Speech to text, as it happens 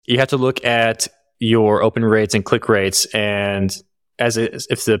you have to look at your open rates and click rates, and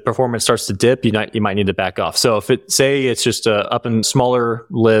if the performance starts to dip, you might need to back off. So if it's just a up and smaller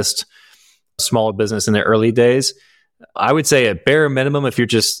list, smaller business in the early days, I would say at bare minimum, if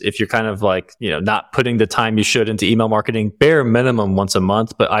you're kind of like, not putting the time you should into email marketing, bare minimum once a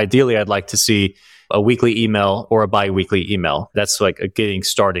month. But ideally, I'd like to see a weekly email or a bi-weekly email. That's like a getting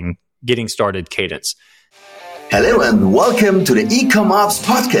started cadence. Hello and welcome to the Ecom Ops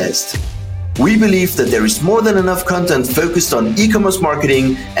podcast. We believe that there is more than enough content focused on e-commerce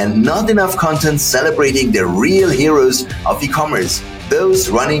marketing and not enough content celebrating the real heroes of e-commerce, those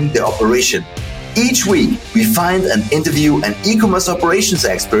running the operation. Each week, we find and interview an e-commerce operations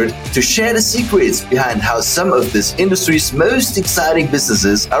expert to share the secrets behind how some of this industry's most exciting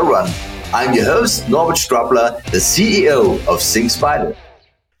businesses are run. I'm your host, Norbert Strappler, the CEO of SyncSpider.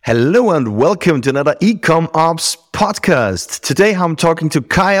 Hello and welcome to another Ecom Ops podcast. Today I'm talking to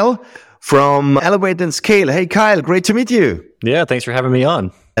Kyle from Elevate and Scale. Hey Kyle, great to meet you. Yeah, thanks for having me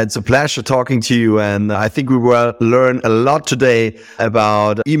on. It's a pleasure talking to you, and I think we will learn a lot today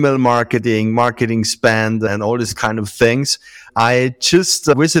about email marketing, marketing spend, and all these kind of things. I just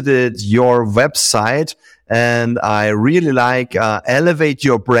visited your website, and I really like elevate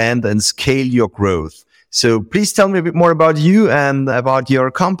your brand and scale your growth. So please tell me a bit more about you and about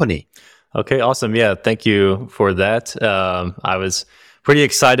your company. Okay, awesome. Yeah, thank you for that. I was pretty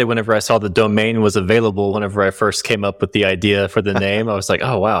excited whenever I saw the domain was available. Whenever I first came up with the idea for the name, I was like,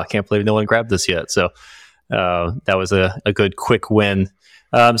 oh, wow, I can't believe no one grabbed this yet. So that was a good, quick win.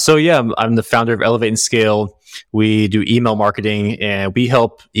 I'm the founder of Elevate and Scale. We do email marketing, and we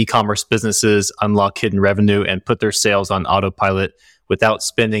help e-commerce businesses unlock hidden revenue and put their sales on autopilot without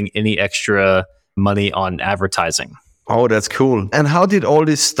spending any extra money on advertising. Oh, that's cool. And how did all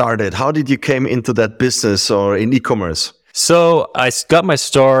this started? How did you came into that business or in e-commerce? So I got my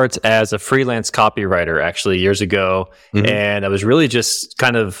start as a freelance copywriter actually years ago. Mm-hmm. And I was really just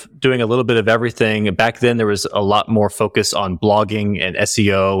kind of doing a little bit of everything. Back then, there was a lot more focus on blogging and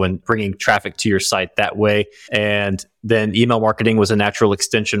SEO and bringing traffic to your site that way. And then email marketing was a natural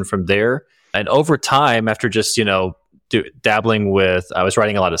extension from there. And over time, after just, dabbling with, I was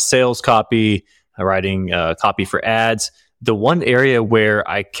writing a lot of sales copy, writing copy for ads. The one area where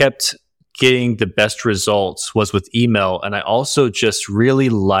I kept getting the best results was with email. And I also just really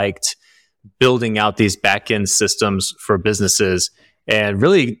liked building out these back-end systems for businesses. And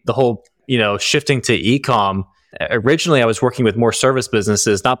really the whole, shifting to e-com. Originally, I was working with more service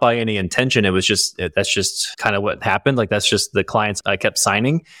businesses, not by any intention. It was that's just kind of what happened. Like that's just the clients I kept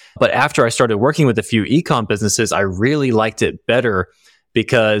signing. But after I started working with a few e-com businesses, I really liked it better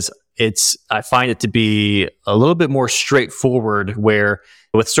because I find it to be a little bit more straightforward, where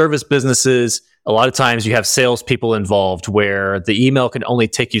with service businesses, a lot of times you have salespeople involved where the email can only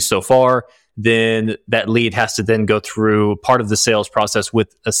take you so far. Then that lead has to then go through part of the sales process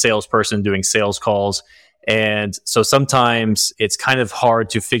with a salesperson doing sales calls. And so sometimes it's kind of hard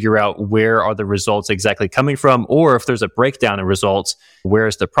to figure out where are the results exactly coming from, or if there's a breakdown in results,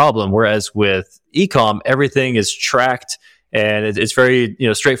 where's the problem? Whereas with e-com, everything is tracked and it's very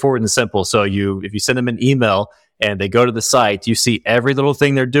straightforward and simple. So if you send them an email and they go to the site, you see every little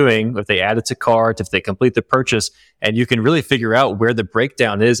thing they're doing, if they add it to cart, if they complete the purchase, and you can really figure out where the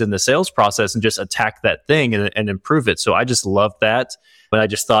breakdown is in the sales process and just attack that thing and improve it. So I just love that. But I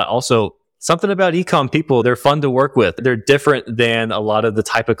just thought also something about e-com people, they're fun to work with. They're different than a lot of the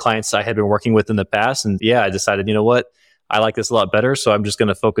type of clients I had been working with in the past. And I decided, you know what? I like this a lot better. So I'm just going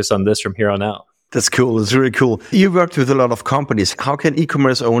to focus on this from here on out. That's cool. It's really cool. You worked with a lot of companies. How can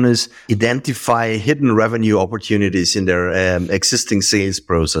e-commerce owners identify hidden revenue opportunities in their existing sales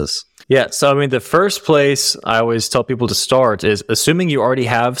process? Yeah. So, the first place I always tell people to start is assuming you already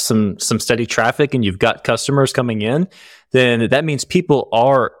have some steady traffic and you've got customers coming in, then that means people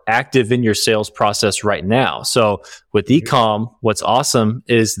are active in your sales process right now. So with e-com, what's awesome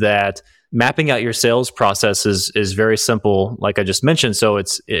is that mapping out your sales process is very simple, like I just mentioned. So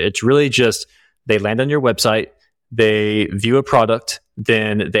it's really just they land on your website, they view a product,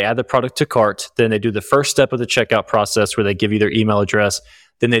 then they add the product to cart, then they do the first step of the checkout process where they give you their email address,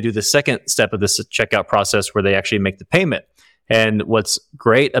 then they do the second step of this checkout process where they actually make the payment. And what's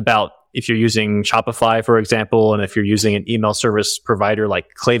great about if you're using Shopify, for example, and if you're using an email service provider like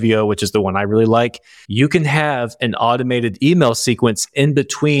Klaviyo, which is the one I really like, you can have an automated email sequence in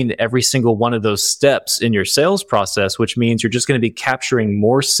between every single one of those steps in your sales process, which means you're just going to be capturing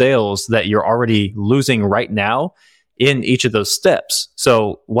more sales that you're already losing right now in each of those steps.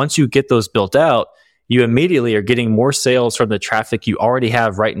 So once you get those built out, you immediately are getting more sales from the traffic you already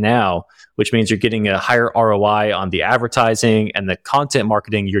have right now, which means you're getting a higher ROI on the advertising and the content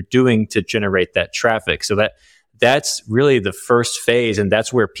marketing you're doing to generate that traffic. So that's really the first phase. And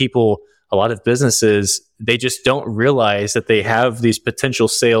that's where a lot of businesses, they just don't realize that they have these potential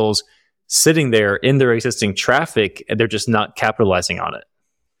sales sitting there in their existing traffic, and they're just not capitalizing on it.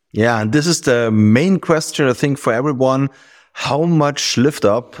 Yeah, and this is the main question, I think, for everyone. How much lift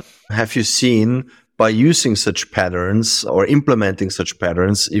up have you seen by using such patterns or implementing such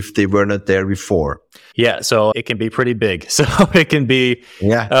patterns if they were not there before? Yeah, so it can be pretty big. So it can be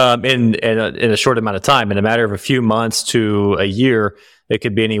in a short amount of time, in a matter of a few months to a year, it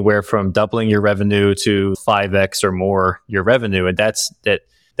could be anywhere from doubling your revenue to 5x or more your revenue. And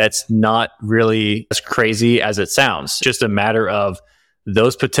that's not really as crazy as it sounds. Just a matter of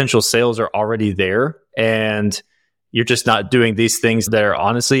those potential sales are already there, and you're just not doing these things that are,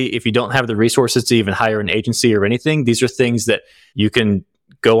 honestly, if you don't have the resources to even hire an agency or anything, these are things that you can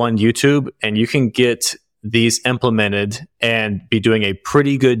go on YouTube and you can get these implemented and be doing a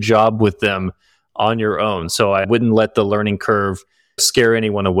pretty good job with them on your own. So I wouldn't let the learning curve scare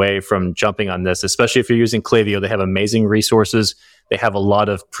anyone away from jumping on this, especially if you're using Klaviyo. They have amazing resources. They have a lot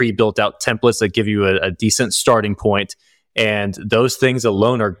of pre-built out templates that give you a decent starting point. And those things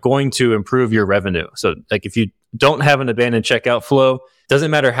alone are going to improve your revenue. So like if you don't have an abandoned checkout flow,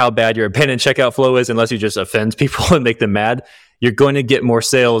 doesn't matter how bad your abandoned checkout flow is, unless you just offend people and make them mad, you're going to get more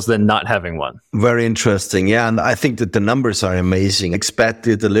sales than not having one. Very interesting. Yeah. And I think that the numbers are amazing.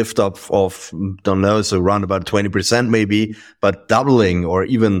 Expected the lift up of, don't know, so around about 20% maybe, but doubling or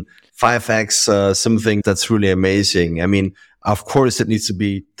even 5x, something that's really amazing. I mean, of course, it needs to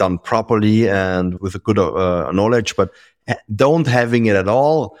be done properly and with a good knowledge, but don't having it at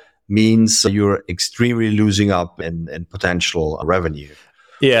all means you're extremely losing up in potential revenue.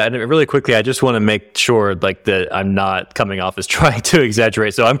 Yeah, and really quickly, I just want to make sure like that I'm not coming off as trying to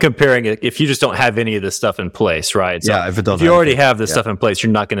exaggerate. So I'm comparing it if you just don't have any of this stuff in place, right? So if you already have this stuff in place,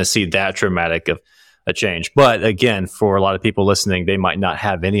 you're not going to see that dramatic of a change. But again, for a lot of people listening, they might not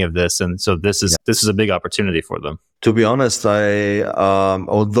have any of this, and so this is a big opportunity for them. To be honest,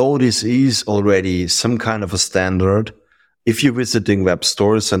 although this is already some kind of a standard, if you're visiting web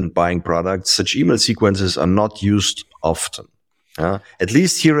stores and buying products, such email sequences are not used often. At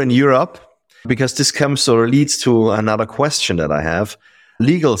least here in Europe, because this comes or leads to another question that I have.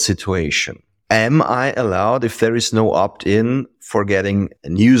 Legal situation. Am I allowed, if there is no opt-in for getting a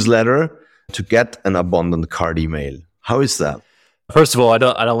newsletter, to get an abandoned cart email? How is that? First of all, I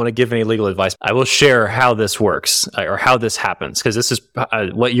don't want to give any legal advice. I will share how this works or how this happens, because this is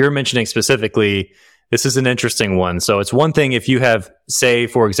what you're mentioning specifically. This is an interesting one. So it's one thing if you have, say,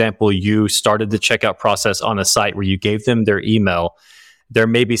 for example, you started the checkout process on a site where you gave them their email. There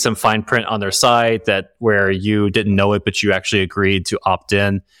may be some fine print on their site that where you didn't know it, but you actually agreed to opt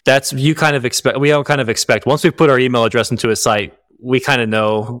in. That's we all kind of expect once we put our email address into a site, we kind of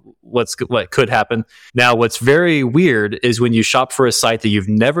know what could happen. Now, what's very weird is when you shop for a site that you've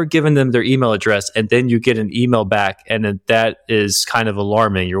never given them their email address, and then you get an email back, and then that is kind of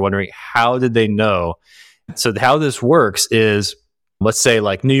alarming. You're wondering, how did they know? So how this works is, let's say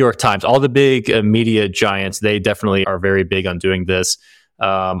like New York Times, all the big media giants, they definitely are very big on doing this.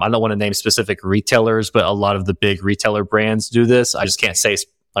 I don't want to name specific retailers, but a lot of the big retailer brands do this. I just can't say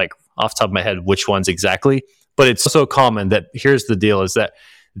like off the top of my head which ones exactly. But it's so common that here's the deal is that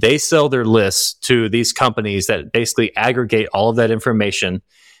they sell their lists to these companies that basically aggregate all of that information.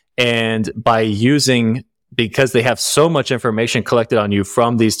 And because they have so much information collected on you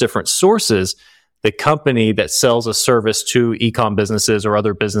from these different sources, the company that sells a service to e-com businesses or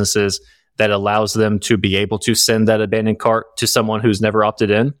other businesses that allows them to be able to send that abandoned cart to someone who's never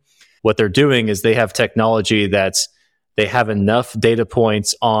opted in, what they're doing is they have technology they have enough data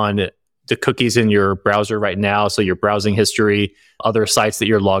points on the cookies in your browser right now, so your browsing history, other sites that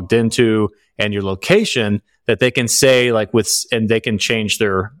you're logged into, and your location, that they can say and they can change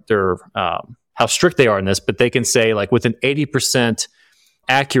their how strict they are in this, but they can say like with an 80%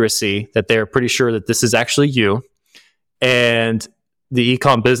 accuracy that they're pretty sure that this is actually you, and the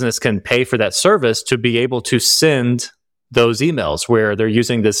e-com business can pay for that service to be able to send those emails where they're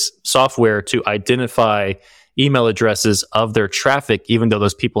using this software to identify email addresses of their traffic, even though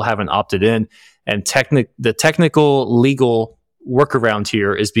those people haven't opted in. And the technical legal workaround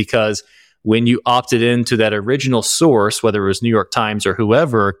here is because when you opted into that original source, whether it was New York Times or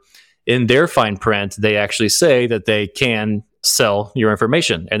whoever, in their fine print, they actually say that they can sell your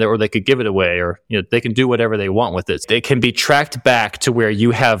information or they could give it away, or they can do whatever they want with it. They can be tracked back to where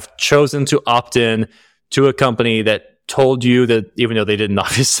you have chosen to opt in to a company that told you that, even though they didn't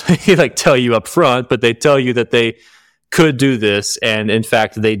obviously like tell you up front, but they tell you that they could do this. And in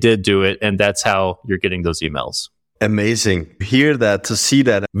fact, they did do it. And that's how you're getting those emails. Amazing. Hear that, to see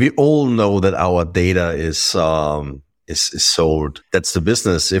that. We all know that our data is sold. That's the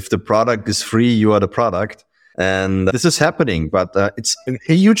business. If the product is free, you are the product. And this is happening, but it's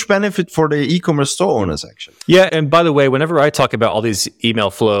a huge benefit for the e-commerce store owners, actually. Yeah. And by the way, whenever I talk about all these email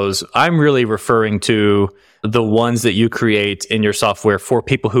flows, I'm really referring to the ones that you create in your software for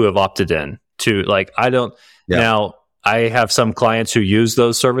people who have opted in to, like, now I have some clients who use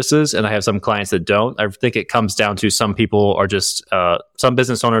those services and I have some clients that don't. I think it comes down to some people are just, some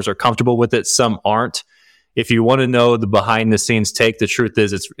business owners are comfortable with it. Some aren't. If you want to know the behind the scenes take, the truth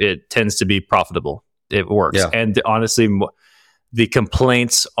is it tends to be profitable. It works. Yeah. And honestly, the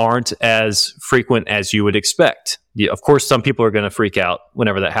complaints aren't as frequent as you would expect. Of course, some people are going to freak out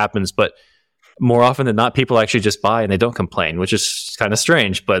whenever that happens, but more often than not, people actually just buy and they don't complain, which is kind of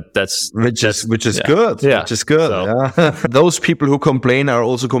strange, but which is good. Yeah. Which is good. So. Yeah. Those people who complain are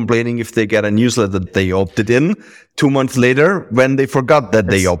also complaining if they get a newsletter that they opted in 2 months later when they forgot that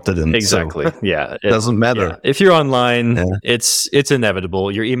they opted in. Exactly. So yeah. It doesn't matter. Yeah. If you're online, it's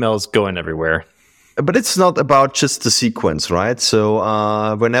inevitable. Your email's going everywhere. But it's not about just the sequence, right?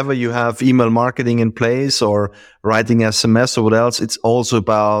 So whenever you have email marketing in place or writing SMS or what else, it's also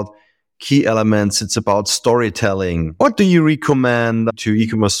about key elements. It's about storytelling. What do you recommend to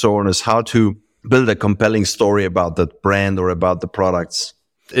e-commerce store owners, how to build a compelling story about that brand or about the products?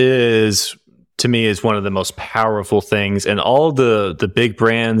 To me, is one of the most powerful things. And all the big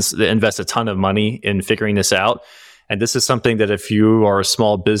brands that invest a ton of money in figuring this out. And this is something that if you are a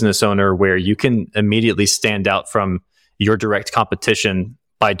small business owner, where you can immediately stand out from your direct competition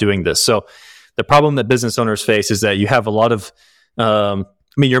by doing this. So the problem that business owners face is that you have a lot of,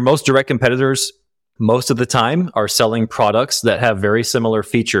 your most direct competitors most of the time are selling products that have very similar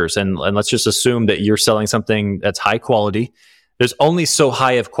features. And let's just assume that you're selling something that's high quality. There's only so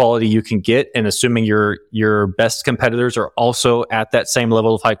high of quality you can get. And assuming your best competitors are also at that same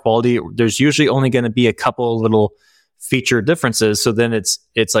level of high quality, there's usually only going to be a couple little feature differences. So then it's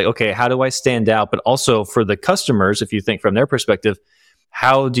like, okay, how do I stand out? But also for the customers, if you think from their perspective,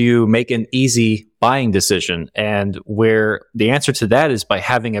 how do you make an easy buying decision? And where the answer to that is by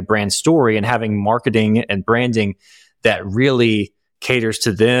having a brand story and having marketing and branding that really caters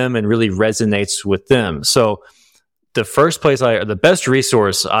to them and really resonates with them. So the first place the best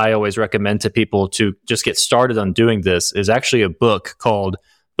resource I always recommend to people to just get started on doing this is actually a book called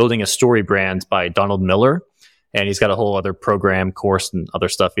Building a Story Brand by Donald Miller. And he's got a whole other program, course, and other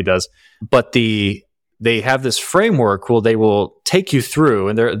stuff he does. But they have this framework where they will take you through,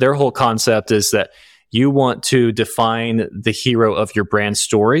 and their whole concept is that you want to define the hero of your brand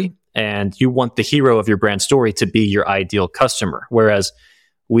story, and you want the hero of your brand story to be your ideal customer. Whereas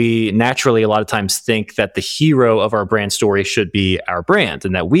we naturally a lot of times think that the hero of our brand story should be our brand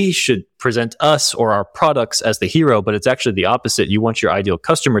and that we should present us or our products as the hero, but it's actually the opposite. You want your ideal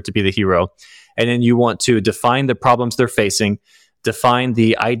customer to be the hero. And then you want to define the problems they're facing, define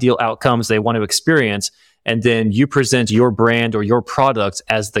the ideal outcomes they want to experience, and then you present your brand or your product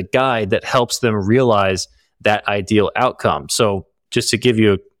as the guide that helps them realize that ideal outcome. So just to give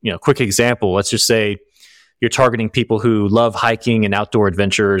you a quick example, let's just say you're targeting people who love hiking and outdoor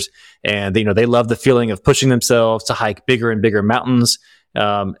adventures, and they love the feeling of pushing themselves to hike bigger and bigger mountains,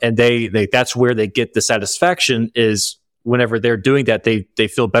 and they that's where they get the satisfaction is whenever they're doing that, they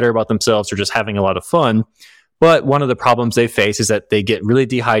feel better about themselves or just having a lot of fun. But one of the problems they face is that they get really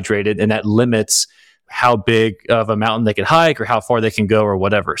dehydrated, and that limits how big of a mountain they can hike or how far they can go or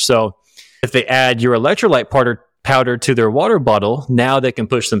whatever. So if they add your electrolyte powder to their water bottle, now they can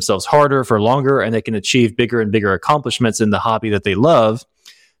push themselves harder for longer, and they can achieve bigger and bigger accomplishments in the hobby that they love.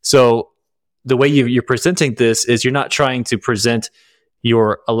 So the way you're presenting this is you're not trying to present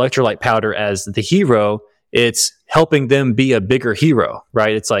your electrolyte powder as the hero. It's helping them be a bigger hero,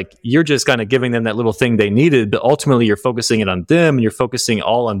 right? It's like you're just kind of giving them that little thing they needed, but ultimately you're focusing it on them, and you're focusing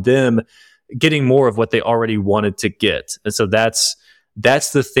all on them getting more of what they already wanted to get. And so that's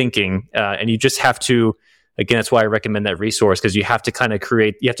the thinking. And you just have to, again, that's why I recommend that resource, because you have to kind of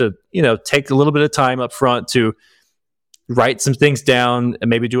take a little bit of time up front to write some things down and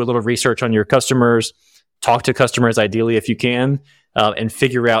maybe do a little research on your customers, talk to customers ideally if you can, and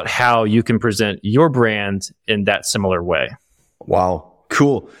figure out how you can present your brand in that similar way. Wow,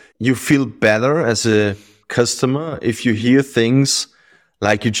 cool. You feel better as a customer if you hear things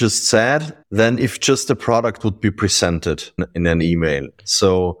like you just said than if just a product would be presented in an email.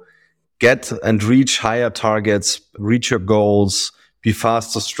 So get and reach higher targets, reach your goals, be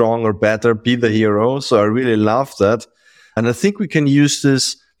faster, stronger, better, be the hero. So I really love that. And I think we can use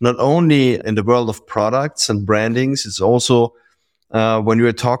this not only in the world of products and brandings, it's also when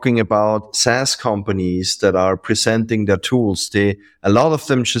you're talking about SaaS companies that are presenting their tools, a lot of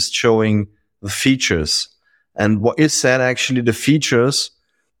them just showing the features. And what is said, actually, the features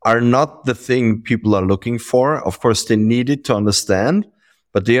are not the thing people are looking for. Of course, they need it to understand,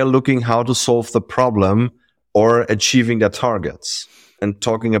 but they are looking how to solve the problem or achieving their targets. And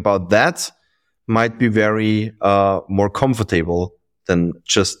talking about that might be very more comfortable than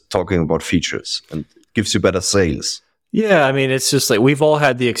just talking about features, and it gives you better sales. Yeah, I mean, it's just like we've all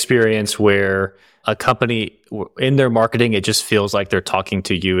had the experience where a company in their marketing, it just feels like they're talking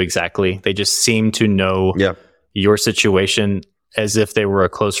to you exactly. They just seem to know your situation as if they were a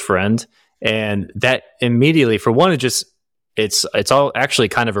close friend. And that immediately, for one, it's all actually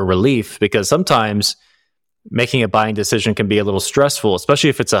kind of a relief, because sometimes making a buying decision can be a little stressful, especially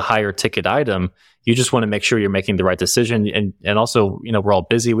if it's a higher ticket item. You just want to make sure you're making the right decision. And also, we're all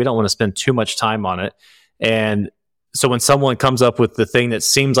busy. We don't want to spend too much time on it. And so when someone comes up with the thing that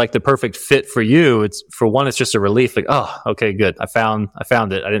seems like the perfect fit for you, it's just a relief. Like, oh, okay, good. I found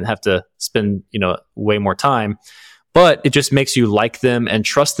it. I didn't have to spend, way more time. But it just makes you like them and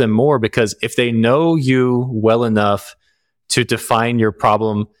trust them more, because if they know you well enough to define your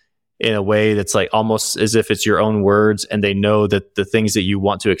problem in a way that's like almost as if it's your own words, and they know that the things that you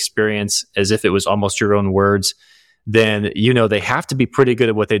want to experience as if it was almost your own words, then they have to be pretty good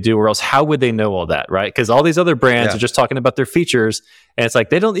at what they do, or else how would they know all that, right? Because all these other brands are just talking about their features, and it's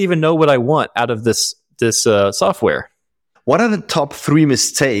like they don't even know what I want out of this software. What are the top 3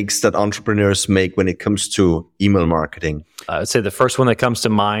 mistakes that entrepreneurs make when it comes to email marketing? I'd say the first one that comes to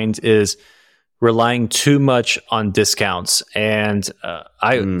mind is relying too much on discounts. And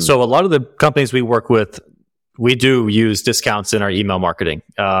so a lot of the companies we work with, we do use discounts in our email marketing.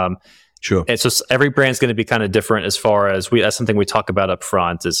 Sure. And so every brand's going to be kind of different as far as that's something we talk about up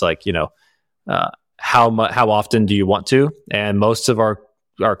front, is like, how often do you want to? And most of our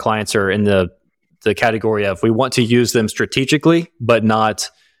clients are in the category of, we want to use them strategically, but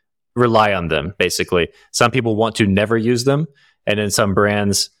not rely on them, basically. Some people want to never use them. And in some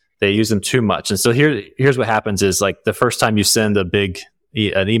brands, they use them too much. And so here's what happens is, like, the first time you send an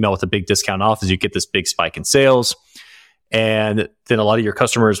email with a big discount off, is you get this big spike in sales. And then a lot of your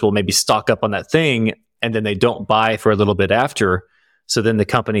customers will maybe stock up on that thing, and then they don't buy for a little bit after. So then the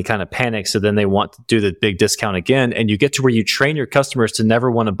company kind of panics. So then they want to do the big discount again. And you get to where you train your customers to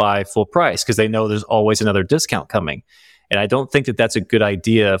never want to buy full price, because they know there's always another discount coming. And I don't think that that's a good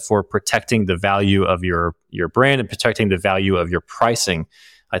idea for protecting the value of your brand and protecting the value of your pricing.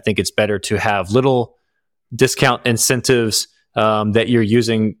 I think it's better to have little discount incentives that you're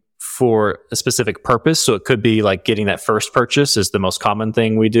using for a specific purpose. So it could be like getting that first purchase is the most common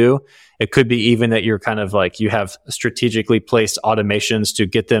thing we do. It could be even that you're kind of like, you have strategically placed automations to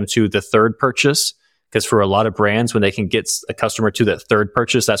get them to the third purchase. Because for a lot of brands, when they can get a customer to that third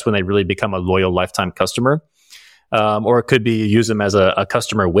purchase, that's when they really become a loyal lifetime customer. Or it could be you use them as a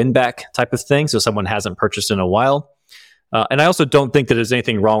customer win back type of thing. So someone hasn't purchased in a while. And I also don't think that there's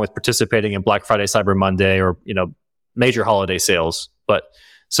anything wrong with participating in Black Friday, Cyber Monday, or major holiday sales. But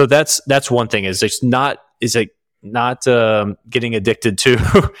so that's one thing, is it's not getting addicted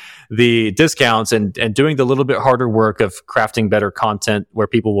to the discounts and doing the little bit harder work of crafting better content where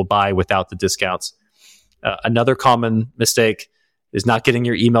people will buy without the discounts. Another common mistake is not getting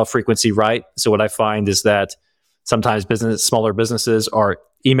your email frequency right. So what I find is that sometimes smaller businesses are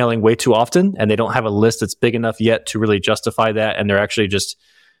emailing way too often, and they don't have a list that's big enough yet to really justify that. And they're actually just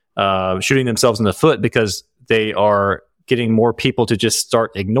shooting themselves in the foot, because they are getting more people to just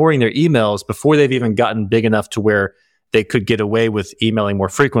start ignoring their emails before they've even gotten big enough to where they could get away with emailing more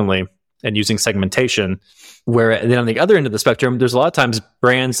frequently and using segmentation. Where then on the other end of the spectrum, there's a lot of times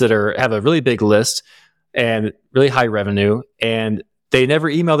brands that have a really big list and really high revenue, and they never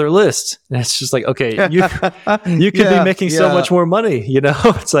email their list. And it's just like, okay, you could be making so much more money.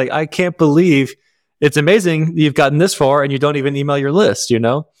 It's like, I can't believe, it's amazing you've gotten this far and you don't even email your list.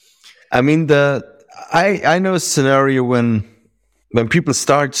 I mean, I know a scenario when people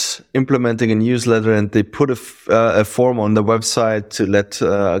start implementing a newsletter and they put a form on the website to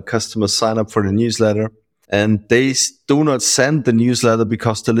let customers sign up for the newsletter, and they do not send the newsletter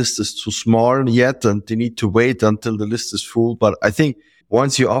because the list is too small yet, and they need to wait until the list is full. But I think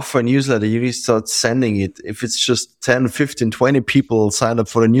once you offer a newsletter, you need to start sending it. If it's just 10, 15, 20 people sign up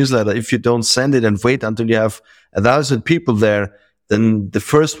for a newsletter, if you don't send it and wait until you have 1,000 people there, then the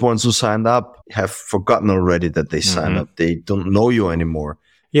first ones who signed up have forgotten already that they signed up. They don't know you anymore.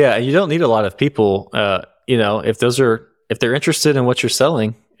 Yeah, you don't need a lot of people, if they're interested in what you're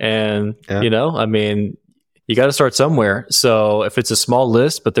selling. And, I mean, you got to start somewhere. So if it's a small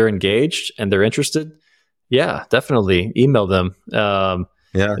list, but they're engaged and they're interested, yeah, definitely email them.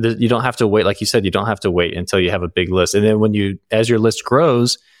 You don't have to wait. Like you said, you don't have to wait until you have a big list. And then as your list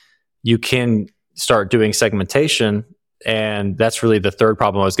grows, you can start doing segmentation. And that's really the third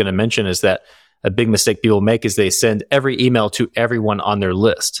problem I was going to mention, is that a big mistake people make is they send every email to everyone on their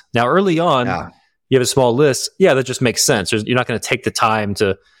list. Now, early on, you have a small list. Yeah, that just makes sense. You're not going to take the time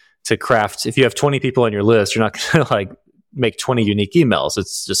to craft. If you have 20 people on your list, you're not going to like make 20 unique emails.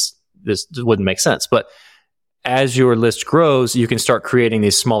 It's just, this wouldn't make sense. But as your list grows, you can start creating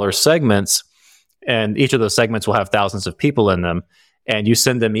these smaller segments, and each of those segments will have thousands of people in them. And you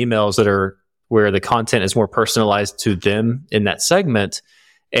send them emails that are where the content is more personalized to them in that segment.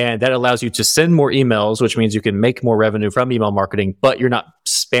 And that allows you to send more emails, which means you can make more revenue from email marketing, but you're not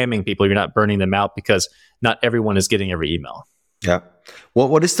spamming people. You're not burning them out, because not everyone is getting every email. Yeah.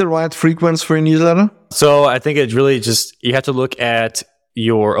 What is the right frequency for a newsletter? So I think it really just, you have to look at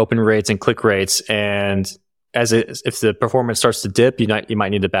your open rates and click rates, and if the performance starts to dip, you might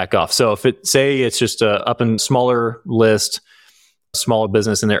need to back off. So if it's just a up and smaller list, smaller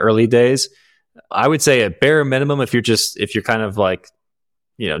business in the early days, I would say at bare minimum, if you're kind of like,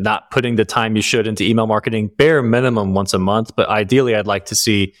 not putting the time you should into email marketing, bare minimum once a month. But ideally, I'd like to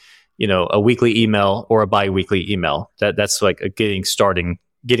see, a weekly email or a bi-weekly email. That's like a getting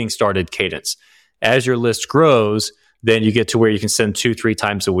started cadence. As your list grows, then you get to where you can send 2-3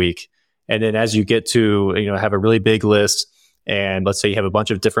 times a week. And then as you get to, have a really big list, and let's say you have a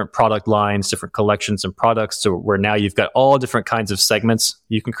bunch of different product lines, different collections and products, so where now you've got all different kinds of segments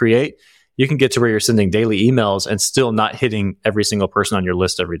you can create, you can get to where you're sending daily emails and still not hitting every single person on your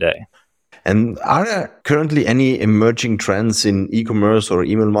list every day. And are there currently any emerging trends in e-commerce or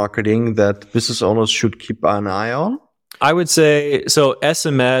email marketing that business owners should keep an eye on? I would say, so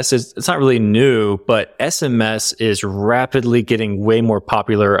SMS it's not really new, but SMS is rapidly getting way more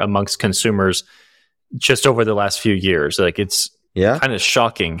popular amongst consumers just over the last few years. Like it's kind of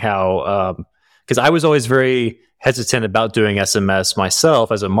shocking how, because I was always very hesitant about doing SMS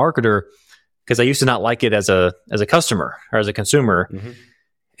myself as a marketer, because I used to not like it as a customer or as a consumer. Mm-hmm.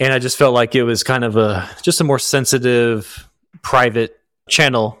 And I just felt like it was kind of just a more sensitive, private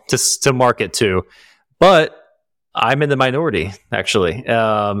channel to market to. But I'm in the minority, actually.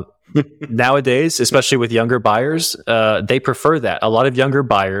 Nowadays, especially with younger buyers, they prefer that. A lot of younger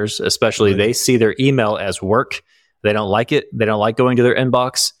buyers, especially, they see their email as work. They don't like it. They don't like going to their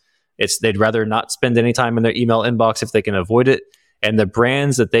inbox. They'd rather not spend any time in their email inbox if they can avoid it. And the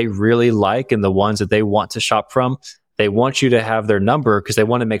brands that they really like and the ones that they want to shop from, they want you to have their number because they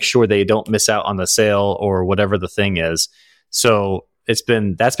want to make sure they don't miss out on the sale or whatever the thing is. So that's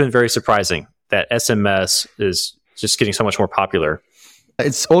been very surprising that SMS is just getting so much more popular.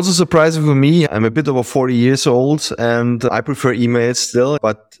 It's also surprising for me. I'm a bit over 40 years old and I prefer emails still,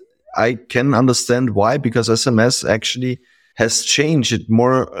 but I can understand why, because SMS actually has changed. It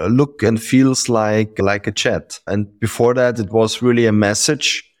more look and feels like a chat. And before that, it was really a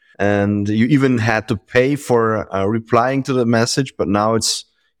message, and you even had to pay for replying to the message. But now it's,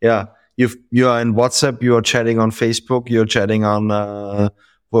 you are in WhatsApp, you are chatting on Facebook, you're chatting on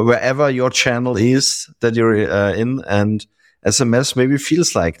wherever your channel is that you're in, and SMS maybe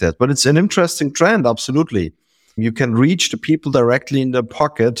feels like that. But it's an interesting trend, absolutely. You can reach the people directly in their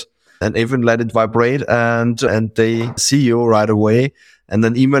pocket and even let it vibrate, and they see you right away. And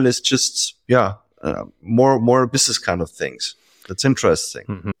then email is just, more business kind of things. That's interesting.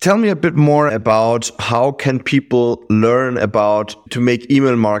 Mm-hmm. Tell me a bit more about how can people learn to make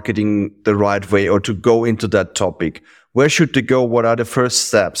email marketing the right way, or to go into that topic. Where should they go? What are the first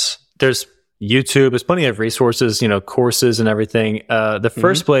steps? There's YouTube. There's plenty of resources, courses and everything. The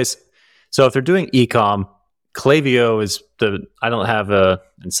first place, so if they're doing e-com, Klaviyo is I don't have a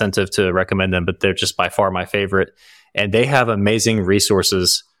incentive to recommend them, but they're just by far my favorite. And they have amazing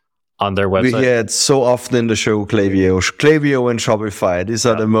resources on their website. We hear it so often in the show, Klaviyo and Shopify. These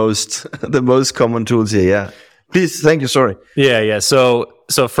are the most common tools here. Yeah. Please, thank you. Sorry. Yeah. So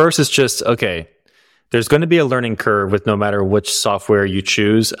first it's just, okay, there's going to be a learning curve with no matter which software you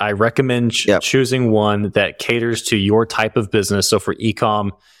choose. I recommend choosing one that caters to your type of business. So for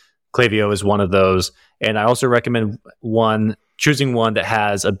e-com, Klaviyo is one of those. And I also recommend choosing one that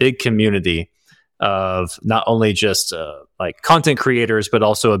has a big community of not only just like content creators, but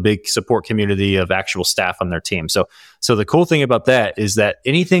also a big support community of actual staff on their team. So the cool thing about that is that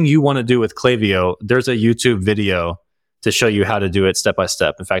anything you want to do with Klaviyo, there's a YouTube video to show you how to do it step by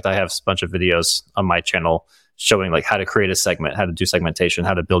step. In fact, I have a bunch of videos on my channel showing like how to create a segment, how to do segmentation,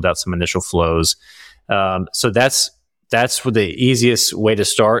 how to build out some initial flows. So that's what the easiest way to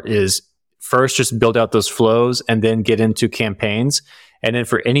start is first just build out those flows and then get into campaigns. And then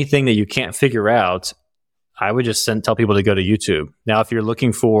for anything that you can't figure out, I would just tell people to go to YouTube. Now, if you're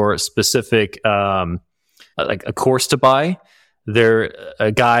looking for specific, like a course to buy,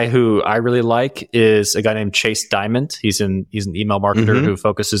 a guy who I really like is a guy named Chase Diamond. He's an email marketer who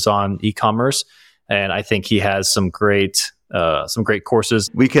focuses on e-commerce, and I think he has some great courses.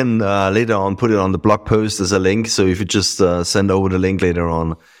 We can later on put it on the blog post as a link. So if you just send over the link later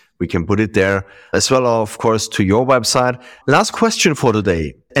on, we can put it there as well, of course, to your website. Last question for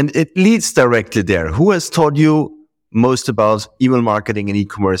today, and it leads directly there. Who has taught you most about email marketing and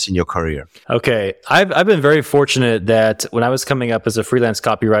e-commerce in your career? Okay. I've been very fortunate that when I was coming up as a freelance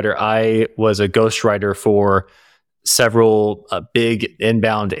copywriter, I was a ghostwriter for several big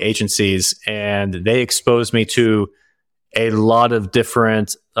inbound agencies, and they exposed me to a lot of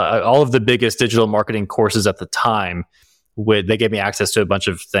different, all of the biggest digital marketing courses at the time. They gave me access to a bunch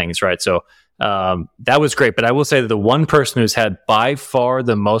of things, right? So that was great. But I will say that the one person who's had by far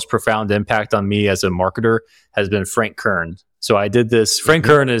the most profound impact on me as a marketer has been Frank Kern. So I did this. Frank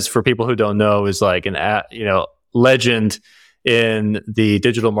Kern is, for people who don't know, is like an legend in the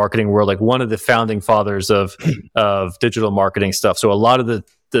digital marketing world, like one of the founding fathers of digital marketing stuff. So a lot of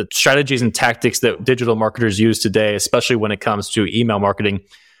the strategies and tactics that digital marketers use today, especially when it comes to email marketing,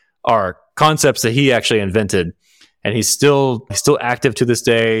 are concepts that he actually invented. And he's still active to this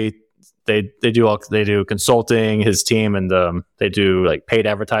day. They do consulting, his team, and they do like paid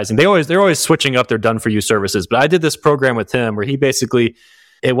advertising. They're always switching up their done for you services. But I did this program with him where he basically,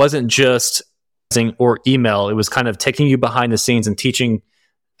 it wasn't just or email, it was kind of taking you behind the scenes and teaching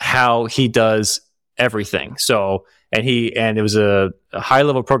how he does everything. So and it was a high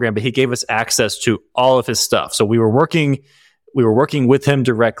level program, but he gave us access to all of his stuff. So we were working with him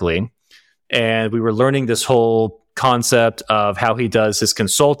directly, and we were learning this whole concept of how he does his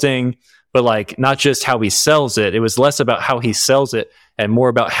consulting, but like not just how he sells it. It was less about how he sells it and more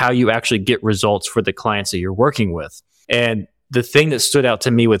about how you actually get results for the clients that you're working with. And the thing that stood out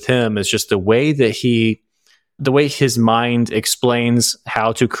to me with him is just the way his mind explains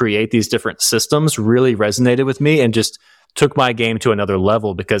how to create these different systems really resonated with me and just took my game to another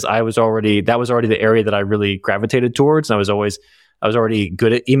level, because that was already the area that I really gravitated towards. And I was already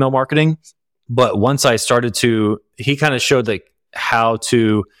good at email marketing. But once I started he kind of showed like how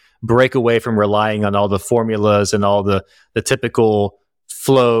to break away from relying on all the formulas and all the typical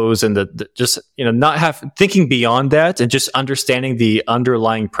flows and thinking beyond that and just understanding the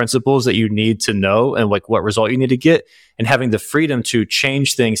underlying principles that you need to know and like what result you need to get, and having the freedom to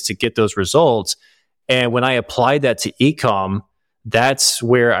change things to get those results. And when I applied that to e-com, that's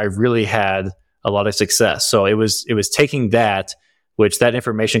where I really had a lot of success. So it was taking that, which that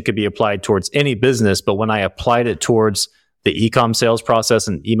information could be applied towards any business. But when I applied it towards the e-com sales process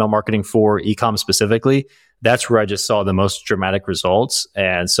and email marketing for e-com specifically, that's where I just saw the most dramatic results.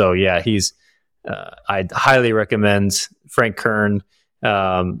 And so, yeah, I'd highly recommend Frank Kern.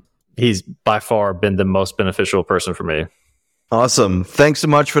 He's by far been the most beneficial person for me. Awesome. Thanks so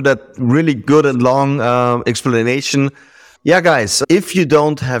much for that really good and long explanation. Yeah, guys, if you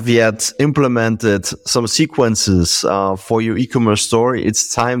don't have yet implemented some sequences for your e-commerce store,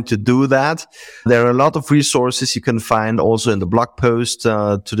 it's time to do that. There are a lot of resources you can find also in the blog post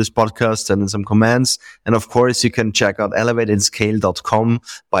to this podcast and in some comments. And of course, you can check out elevateandscale.com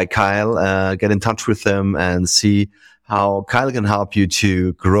by Kyle, get in touch with him and see how Kyle can help you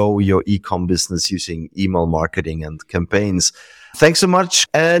to grow your e-com business using email marketing and campaigns. Thanks so much.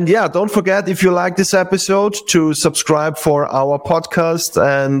 And yeah, don't forget, if you like this episode, to subscribe for our podcast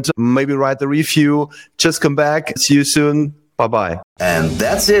and maybe write a review. Just come back. See you soon. Bye-bye. And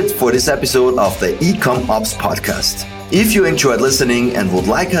that's it for this episode of the Ecom Ops podcast. If you enjoyed listening and would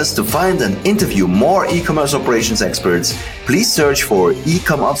like us to find and interview more e-commerce operations experts, please search for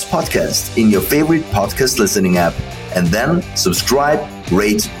Ecom Ops podcast in your favorite podcast listening app, and then subscribe,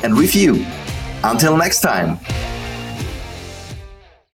 rate, and review. Until next time.